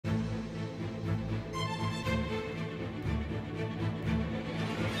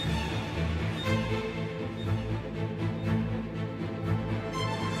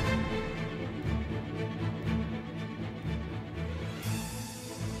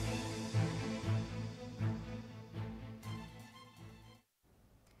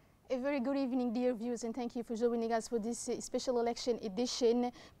very good evening, dear viewers, and thank you for joining us for this special election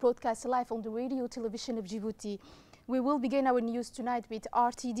edition broadcast live on the radio television of Djibouti. We will begin our news tonight with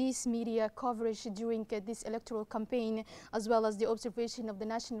RTD's media coverage during this electoral campaign, as well as the observation of the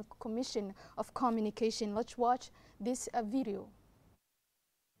National Commission of Communication. Let's watch this video.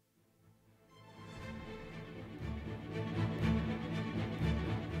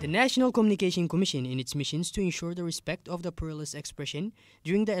 The National Communication Commission, in its missions to ensure the respect of the pluralist expression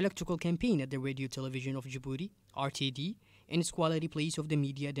during the electoral campaign at the Radio Television of Djibouti, RTD, and its quality place of the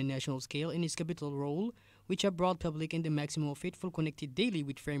media at the national scale in its capital role, which a broad public and the maximum of faithful connected daily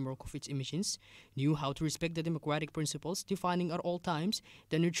with framework of its emissions, knew how to respect the democratic principles defining at all times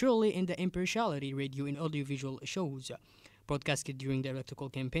the neutrality and the impartiality radio and audiovisual shows broadcasted during the electoral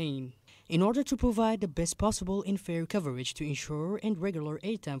campaign. In order to provide the best possible and fair coverage to ensure and regular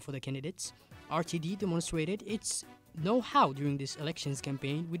airtime for the candidates, RTD demonstrated its know-how during this elections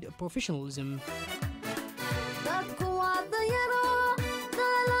campaign with professionalism.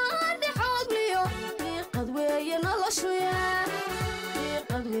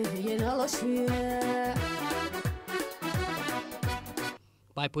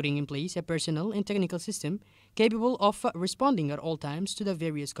 By putting in place a personnel and technical system capable of responding at all times to the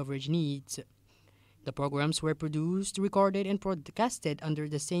various coverage needs. The programs were produced, recorded, and broadcasted under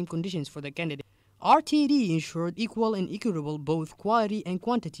the same conditions for the candidate. RTD ensured equal and equitable both quality and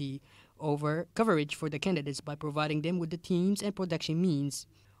quantity over coverage for the candidates by providing them with the teams and production means.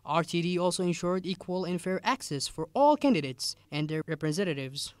 RTD also ensured equal and fair access for all candidates and their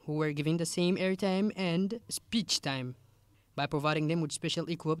representatives who were given the same airtime and speech time, by providing them with special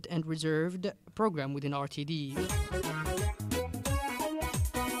equipped and reserved program within RTD.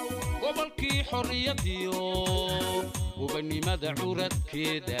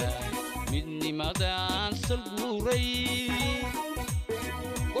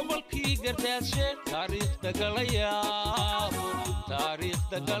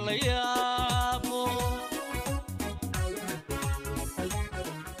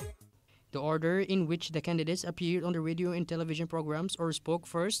 The order in which the candidates appeared on the radio and television programs or spoke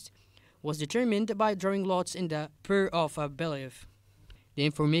first was determined by drawing lots in the per of belief. The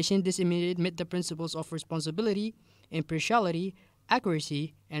information disseminated met the principles of responsibility, impartiality,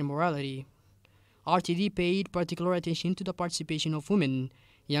 accuracy, and morality. RTD paid particular attention to the participation of women,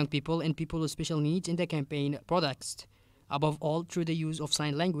 young people, and people with special needs in the campaign products, above all through the use of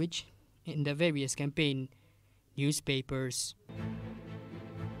sign language in the various campaign newspapers.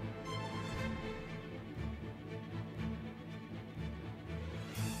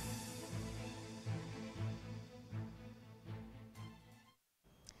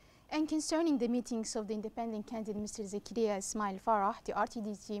 And concerning the meetings of the independent candidate Mr. Zakaria Ismail Farah, the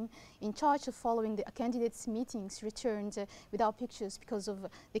RTD team in charge of following the candidates' meetings returned without pictures because of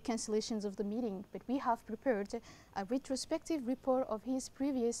the cancellations of the meeting. But we have prepared a retrospective report of his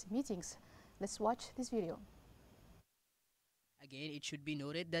previous meetings. Let's watch this video. Again, it should be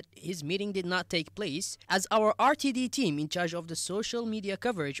noted that his meeting did not take place, as our RTD team in charge of the social media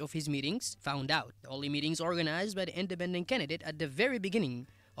coverage of his meetings found out. The only meetings organized by the independent candidate at the very beginning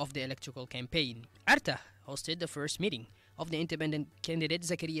of the electoral campaign. ARTA hosted the first meeting of the independent candidate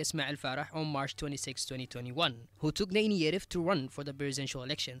Zakaria Ismail Farah on March 26, 2021, who took the initiative to run for the presidential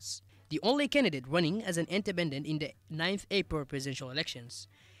elections. The only candidate running as an independent in the 9th April presidential elections.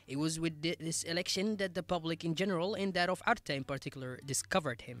 It was with this election that the public in general and that of ARTA in particular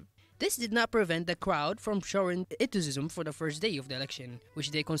discovered him. This did not prevent the crowd from showing enthusiasm for the first day of the election,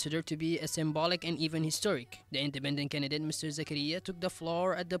 which they considered to be a symbolic and even historic. The independent candidate Mr. Zakaria took the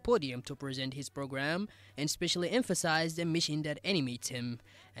floor at the podium to present his program and specially emphasized the mission that animates him,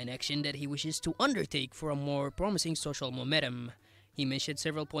 an action that he wishes to undertake for a more promising social momentum. He mentioned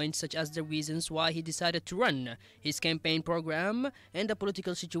several points such as the reasons why he decided to run, his campaign program, and the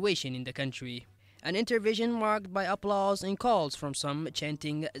political situation in the country. An intervention marked by applause and calls from some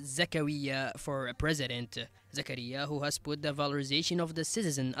chanting Zakaria for president. Zakaria, who has put the valorization of the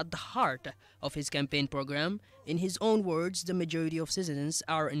citizen at the heart of his campaign program, in his own words, the majority of citizens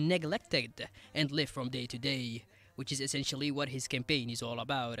are neglected and live from day to day, which is essentially what his campaign is all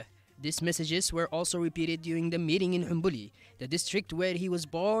about. These messages were also repeated during the meeting in Humbuli, the district where he was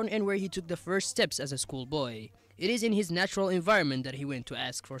born and where he took the first steps as a schoolboy. It is in his natural environment that he went to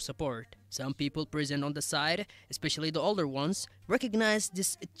ask for support. Some people present on the side, especially the older ones, recognized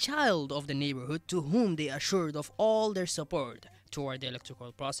this child of the neighborhood to whom they assured of all their support toward the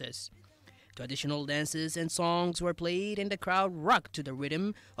electoral process. Traditional dances and songs were played and the crowd rocked to the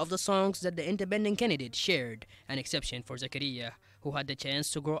rhythm of the songs that the independent candidate shared, an exception for Zakaria, who had the chance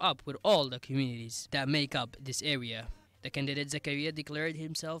to grow up with all the communities that make up this area. The candidate Zakaria declared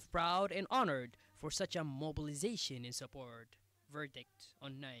himself proud and honored for such a mobilization and support. Verdict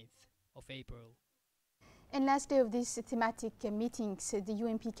on 9th of April. And last day of these thematic meetings, the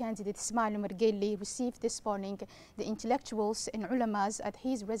UNP candidate Ismail Margelli received this morning the intellectuals and ulamas at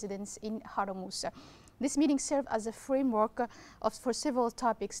his residence in Haramus. This meeting served as a framework for several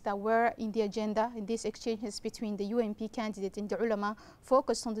topics that were in the agenda. In these exchanges between the UNP candidate and the ulama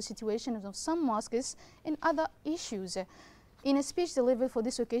focused on the situation of some mosques and other issues. In a speech delivered for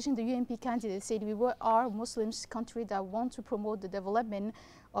this occasion, the UNP candidate said, "We are Muslims country that want to promote the development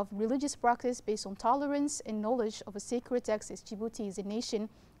of religious practice based on tolerance and knowledge of a sacred text as Djibouti is a nation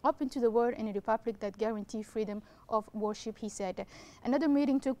open to the world and a republic that guarantee freedom of worship," he said. Another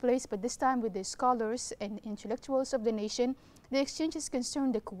meeting took place, but this time with the scholars and intellectuals of the nation. The exchanges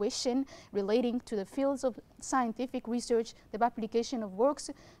concerned the question relating to the fields of scientific research, the publication of works,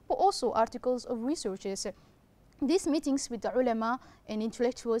 but also articles of researches. These meetings with the ulama and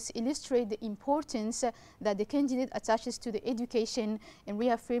intellectuals illustrate the importance that the candidate attaches to the education and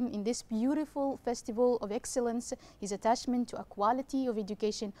reaffirm in this beautiful festival of excellence his attachment to a quality of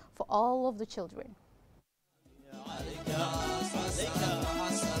education for all of the children.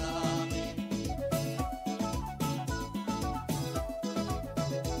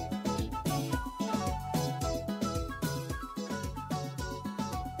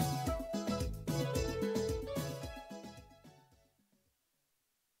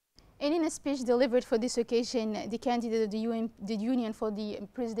 And in a speech delivered for this occasion, the candidate of the Union for the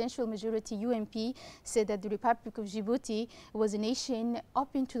Presidential Majority, UNP, said that the Republic of Djibouti was a nation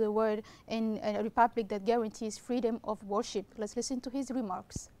open to the world and a republic that guarantees freedom of worship. Let's listen to his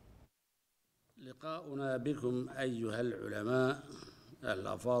remarks. لقاؤنا بكم أيها العلماء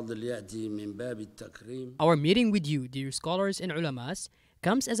الأفاضل يأتي من باب التكريم. Our meeting with you, dear scholars and ulamas,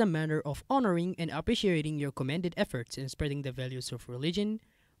 comes as a manner of honoring and appreciating your commended efforts in spreading the values of religion,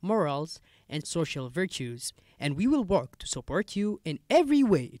 morals, and social virtues, and we will work to support you in every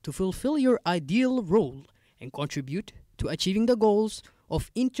way to fulfill your ideal role and contribute to achieving the goals of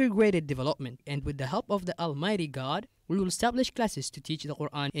integrated development. And with the help of the Almighty God, we will establish classes to teach the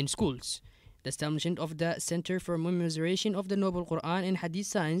Quran in schools, the establishment of the Center for Memorization of the Noble Quran and Hadith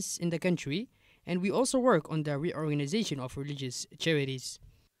Science in the country, and we also work on the reorganization of religious charities.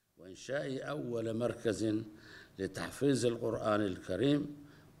 وإنشاء أول مركز لتحفيظ القرآن الكريم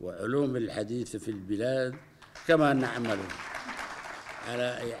وعلوم الحديث في البلاد، كما نعمل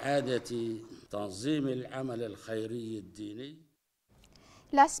على إعادة تنظيم العمل الخيري الديني.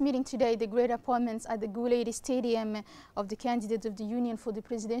 Last meeting today, the great appointments at the Guledi Stadium of the candidate of the Union for the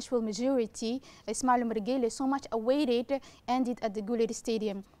Presidential Majority, Ismail Margelli, so much awaited, ended at the Guledi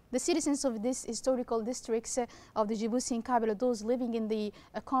Stadium. The citizens of these historical districts of the Djiboutian capital, those living in the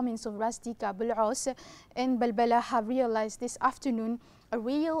communes of Ras Dika, Bel'aus, and Balbala, have realized this afternoon a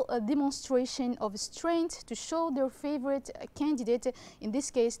real demonstration of strength to show their favorite candidate, in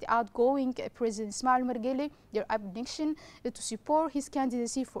this case the outgoing President Ismail Margelli, their abnegation to support his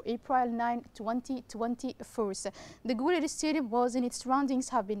candidacy for April 9, 2021. The Guledi Stadium was and its surroundings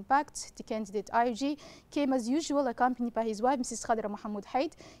have been packed. The candidate IOG came as usual accompanied by his wife, Mrs. Khadra Mohamed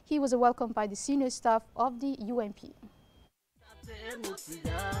Haid. He was welcomed by the senior staff of the UNP.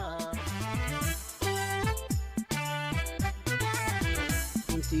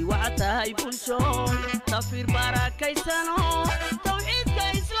 intii wactahay bulshoon tafir barakaysanoo tawxiidka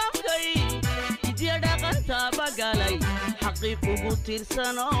islaamkay idiya dhaqanta bagalay xaqiiq ugu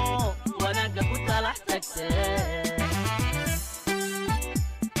tiirsanoo wanaagga ku talax tagtee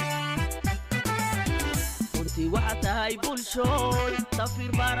intii wactahay bulshoon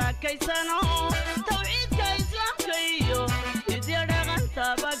tafir barakaysanoo tawxiidka islaamkay idiya dhaqanta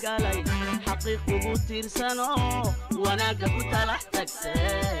bagalay xaqiiq ugu tiirsanoo wanaagga ku talax tagtee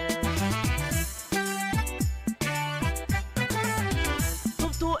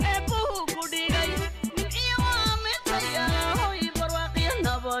tubtuu eebbuhu ku dhigay nimciyo waa midaya hoy barwaaqiyo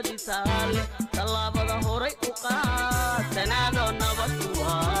nabadi taale tallaabada horay u qaad tanaadoo nabad ku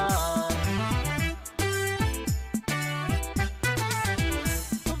waa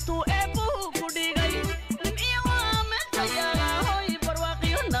tubtuu eebbuhu ku dhigay nimciyo waa midaya hoy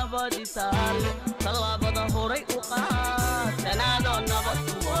barwaaqiyo nabadi taale tallaabada horay u qaad tanaadoo nabad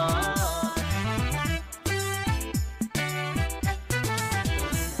ku waa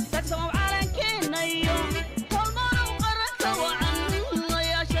tagsow calankeennayo tolmanow qaranka wacan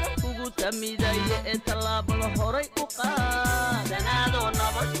ayaa sharaf kugu tamidaya ee tallaabada horay u qaad tanaadoo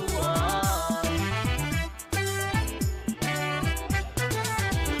nabad ku waa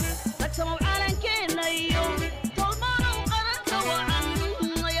tagsow calankeennayo tolmanow qaranka wacan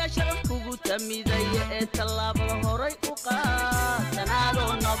ayaa sharaf kugu tamidaya ee tallaabada horay u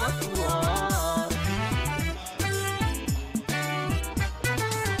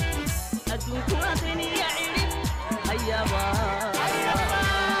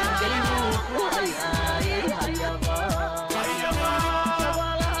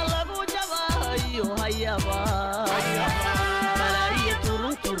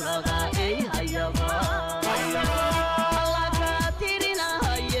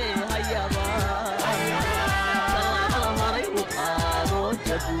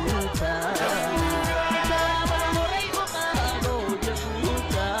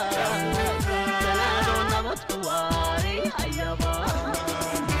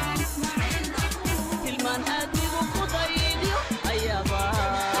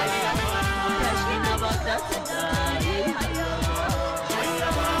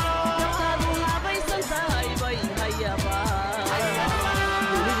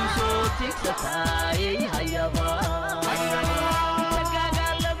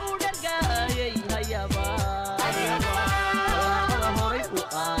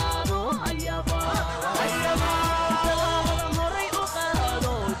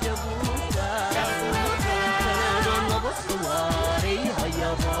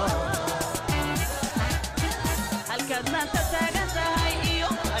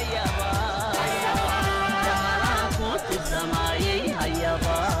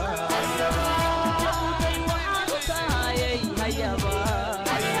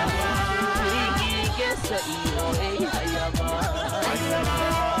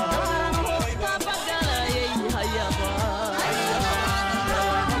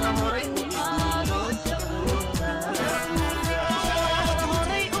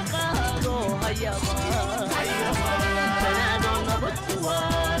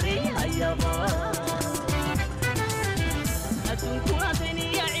عادني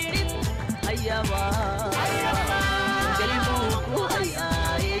يا عرب هيابا قلبوك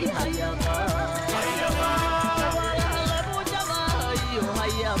هياي هيابا غلبو جمايو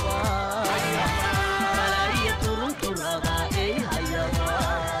هيابا ملايا ترون ترابا هيابا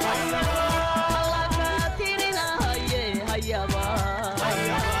الله كاترنا هيابا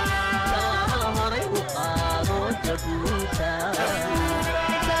سلام الهري وقادو جبوتا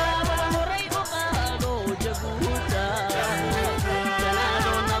سلام الهري وقادو جبوتا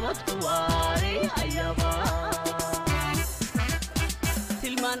سنادو نبت كواري هيابا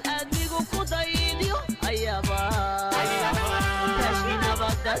تلمان أدميقو كودايديو هيابا تاشي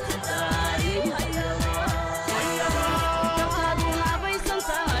نبت تداري هيابا تقادو نابي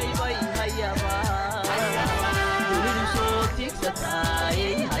سنتاي باي هيابا ولدو صوتيك ستاي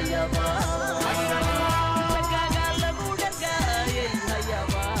هيابا سكاقا لبو درقاي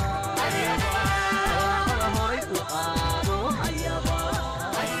هيابا سلام الهري وقادو هيابا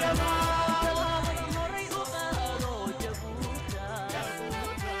سلام الهري وقادو جبوتا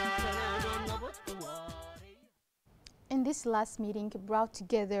سنادو نبت كواري. In this last meeting brought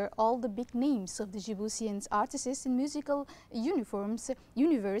together all the big names of the Djiboutians artists in musical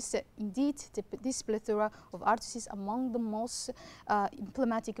universe. Indeed, this plethora of artists among the most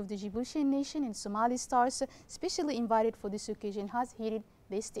emblematic of the Djiboutian nation and Somali stars, specially invited for this occasion, has hit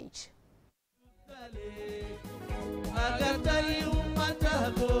the stage.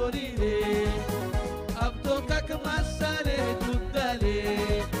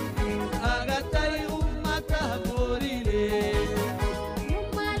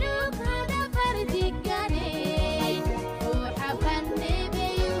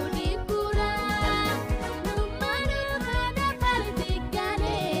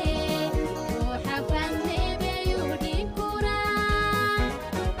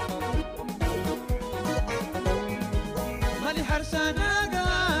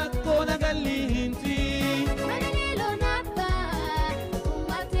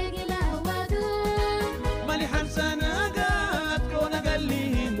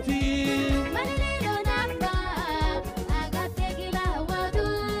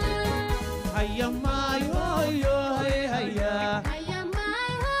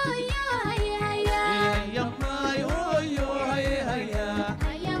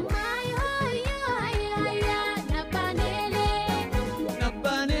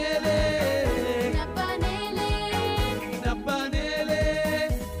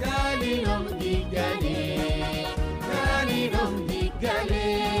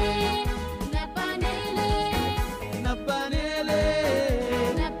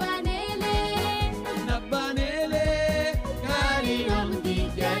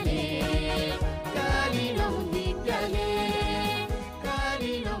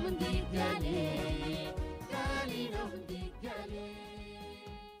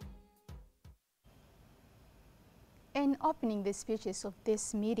 In opening the speeches of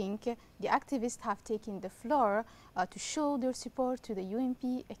this meeting, the activists have taken the floor to show their support to the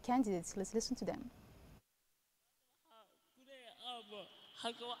UNP candidates. Let's listen to them.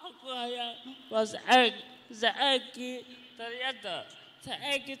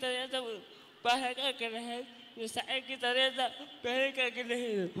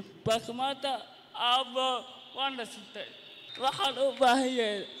 waxaan u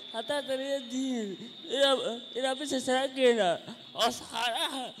baahanyahay hadaa daryeediin ila bisha saageena oo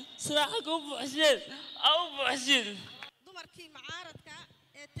saxaraha siraaxa ku buuxseen au buuxseen dumarkii macaaradka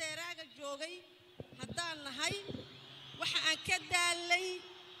ee teeraaga joogay hadaan nahay waxa aan ka daalay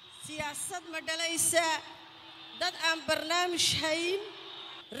siyaasad ma dhalaysa dad aan barnaamij hayn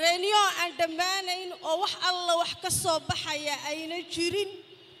reeniyo aan dhammaanayn oo wax alla wax ka soo baxaya ayna jirin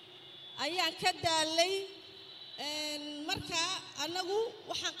ayaan ka daalay marka anagu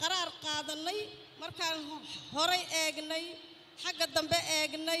waxaan qaraar qaadanay markaan horay eegnay xagga dambe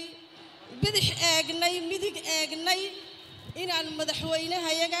eegnay bidix eegnay midig eegnay inaan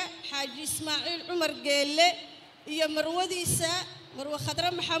madaxweynahayaga xaaji Ismaaciil Cumar Geelle iyo marwadiisa marwa Khadra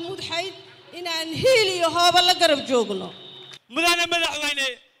Maxamuud Xayd inaan hiil iyo hooba la garab joogno mudane madaxweyne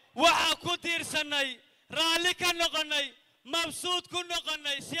waxa ku tiirsanay raali ka noqonay mabsuud ku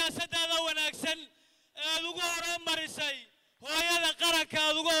noqonay siyaasadda wanaagsan aad ugu horumarisay hooyada qaranka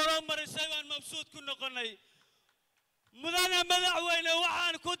aad ugu horumarisay waan mabsuud ku noqonay mudane madaxweyne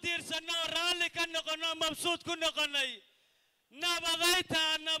waxaan ku tiirsanay raali ka noqono mabsuud ku noqonay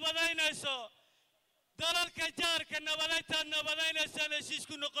nabadaynayso dalalka jaarka nabadaynayso heshiis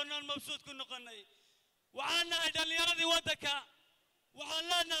ku noqono mabsuud ku noqonay waxaan nahay dhalinyaradii waddanka waxaan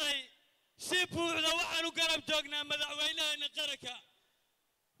leenahay si buuxda waxaan u garab joognaa madaxweynaha qaranka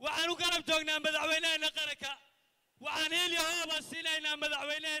waxaan u garab joognaa madaxweynaha qaranka waxaan ilyahoba siinaynaa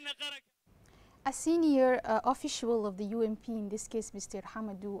madaxweynaheena qaranka. A senior official of the UMP, in this case Mr.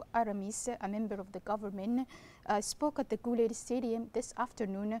 Hamadou Aramis, a member of the government, spoke at the Goulet Stadium this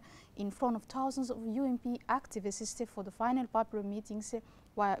afternoon in front of thousands of UMP activists for the final popular meetings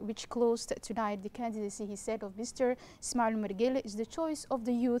which closed tonight. The candidacy, he said, of Mr. Ismail Mergele is the choice of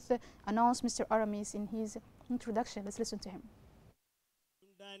the youth, announced Mr. Aramis in his introduction. Let's listen to him.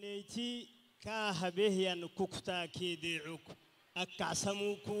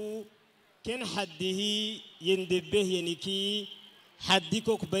 كن حده يندبه ينكي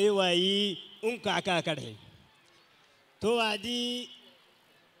حديكوك بيواي أنك عكاكره توعدي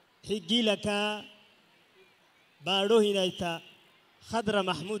حقي لك بارو هنايتا خضر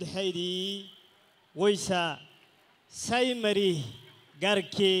محمود حيدي ويسا سايمري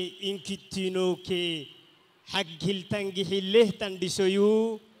غاركي إنكتينوكي حق التنجح اللي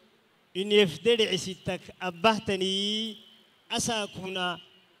تندسيو إن يفدر عسيتك أبهتني أساكونا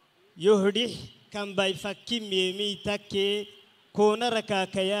يهدي كم بيفكي ميمي تكي كون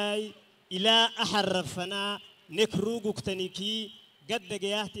ركاكياي إلى أحرفنا نكروغ كتنيكي قد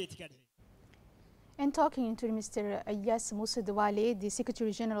جياتي تكره. And talking to Mr. Ayas Moussa Douale, the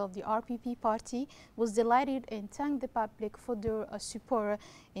Secretary General of the RPP party, was delighted and thanked the public for their support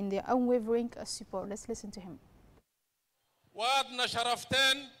in their unwavering support. Let's listen to him. وادنا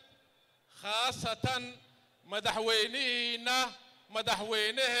شرفتين خاصة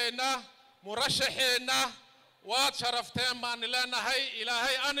مدحوينهنا مرشحينا واد شرفتين ما نلانا هاي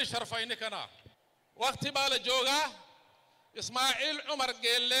إلهي أنا شرفينكنا وقت بالجوغا إسماعيل عمر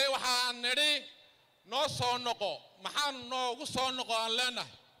قال لي وحان نري نو صونقو محان نو صونقو أن لنا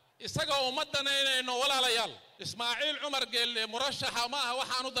إساقا ومدنينينو ولا ليال إسماعيل عمر قال لي مرشحة ما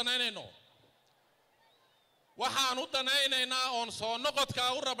وحانو دنينينو وحانو دنينينا أن صونقوت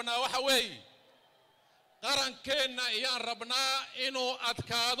كاوربنا وحوي قرن كنا إيان ربنا إنو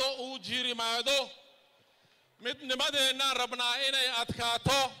أتكادو أو جيري مادو مدن مدينا ربنا إني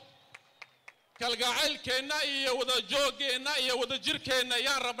أتكاتو كالقاعل كنا إيا ودا جو كنا إيا ودا جير كنا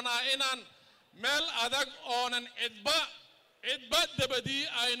إيان ربنا إنان مل أدق أونن إدبا دبدي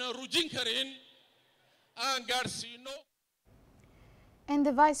أين رجين كرين أن غارسينو. And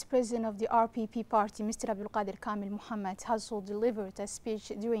the Vice President of the RPP party, Mr. Abdul Qadir Kamil Muhammad, also delivered a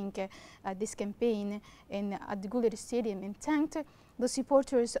speech during this campaign at the Goulet Stadium and thanked the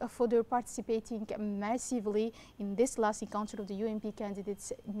supporters for their participating massively in this last encounter of the UMP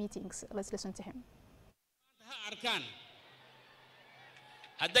candidates' meetings. Let's listen to him.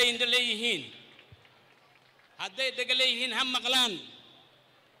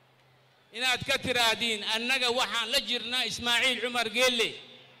 inaad ka tiraadin annaga waxaan la jirnaa Ismaaciil Cumar Geelle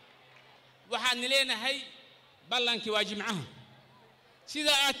waxaan leenahay ballankii waa jimcaha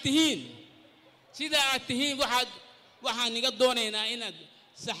sida aad tihiin waxaan iga doonaynaa inaad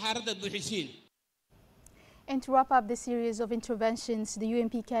saxarada buuxisiin. And to wrap up the series of interventions, the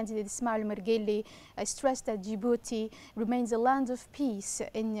UMP candidate Ismail Mergele stressed that Djibouti remains a land of peace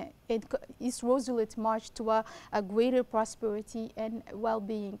and its resolute march to a greater prosperity and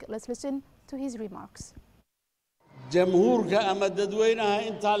well-being. Let's listen to his remarks. جمهورك أما ددوينها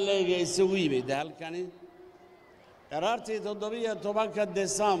إنت اللي يسوي بدالكني قررتي تضبية طبقة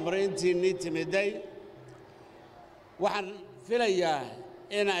ديسمبر إنت نيت مدي وحن في الأيام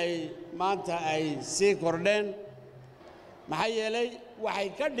إن أي مانتا أي سيكوردين محيلي وحي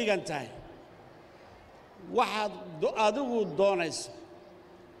كدغنتاي واحد أدو دونيس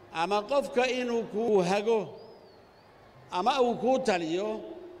أما قفك إنو كو هاغو أما أو كو تاليو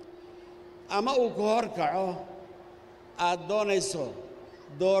أما أو كو هركعو أد دونيسو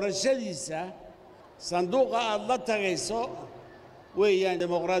دورشديسا صندوق أدلا تغيسو ويان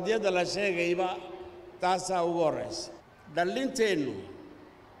ديمقراطية دلا شيغيبا تاسا وغوريس دلينتينو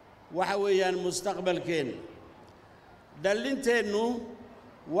وحويان مستقبل كين دلينتينو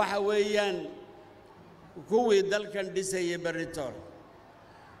وحويان كوي دلكن ديسي بريتول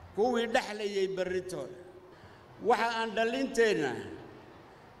كوي دحلي بريتول وحا ان دلينتينا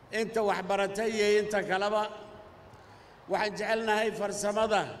انت وحبرتي انت كلبا وحا جعلنا هاي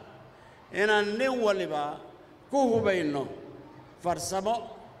فرسمده ان النين ولبا كوهو بينو فرسمو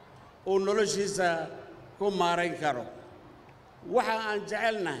ونولوشيسا كو مارين كارو وحا ان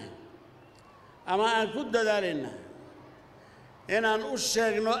جعلنا أما أن كنت دارنا إن أن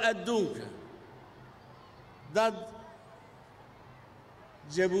أشيغنو أدونك داد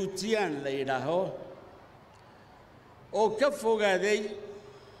جبوتيان ليراهو أو كفو غادي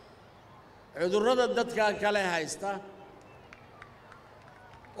عذر دادكا كالي هايستا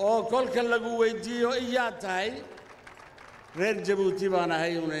أو كل كاللغو ويديو إياتاي غير جبوتي بانا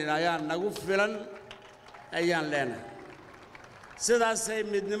هايونين آيان نغو فلن ayaan leenahay sidaasay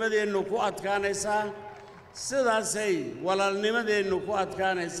midnimadeennu ku adkaanaysaa sidaasay walaalnimadeennu ku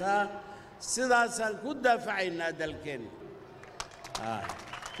adkaanaysaa sidaasaan ku daafacaynaa dalkeenna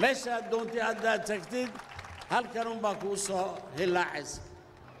meeshaad doontay haddaad tagtid halkan unbaa kuu soo hilaacaysa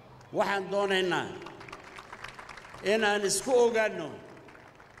waxaan doonaynaa inaan isku ogaanno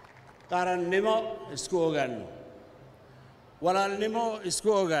qarannimo isku ogaanno walaalnimo isku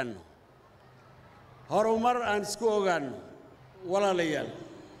ogaanno horumar aan isku ogaanno walaalayaal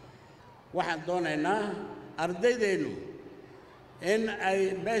waxaan doonaynaa ardaydeennu in ay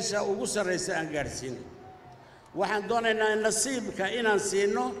meesha ugu sarraysa aan gaadhsiino waxaan doonaynaa nasiibka inaan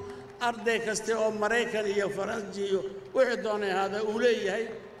siino arday kaste oo maraykan iyo faranji iyo wixii doonay ahaada uu leeyahay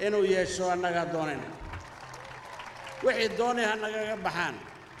inuu yeesho annagaa doonayna wixii doonay ha nagaga baxaan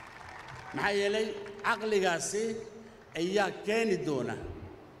maxaa yeelay caqligaasi ayaa keeni doona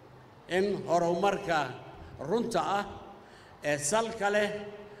in horumarka runta ah ee salka leh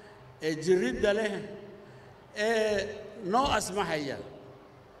ee jirridda leh ee noo asmaxaya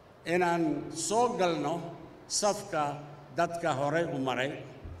inaan soo galno safka dadka horey u maray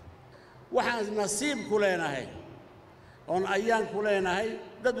waxaan nasiib ku leenahay oon ayaan ku leenahay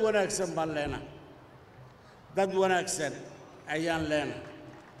dad wanaagsan baan leenahay dad wanaagsan ayaan leenahay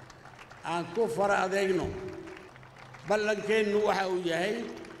aan ku fara adeegno ballankeennu waxa uu yahay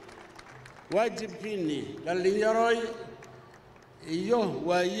waajibkiinnii dhallinyarooy iyo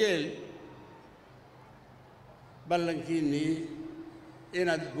waayeel ballankiinnii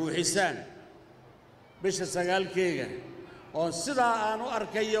inaad buuxisaan bisha 9keega oo sidaa aan u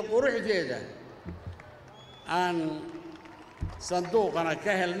arkayo quruxdeeda aan sanduuqana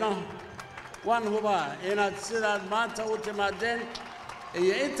ka helno waan hubaa inaad sidaad maanta u timaadeen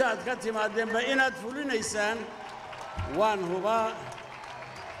iyo intaad ka timaadeenba inaad fulinaysaan waan hubaa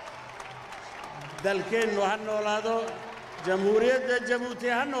dalkeennu ha noolaado jamhuuriyadda jabuuti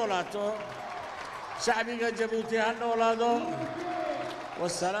ha noolaato shacbiga jabuuti ha noolaado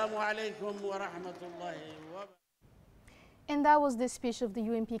wassalaamu calaykum waraxmatullaahi wabarakaatu. And that was the speech of the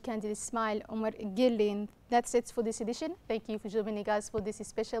UMP candidate Ismail Omar Guelleh. That's it for this edition. Thank you for joining us for this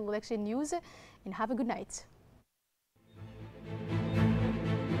special election news and have a good night.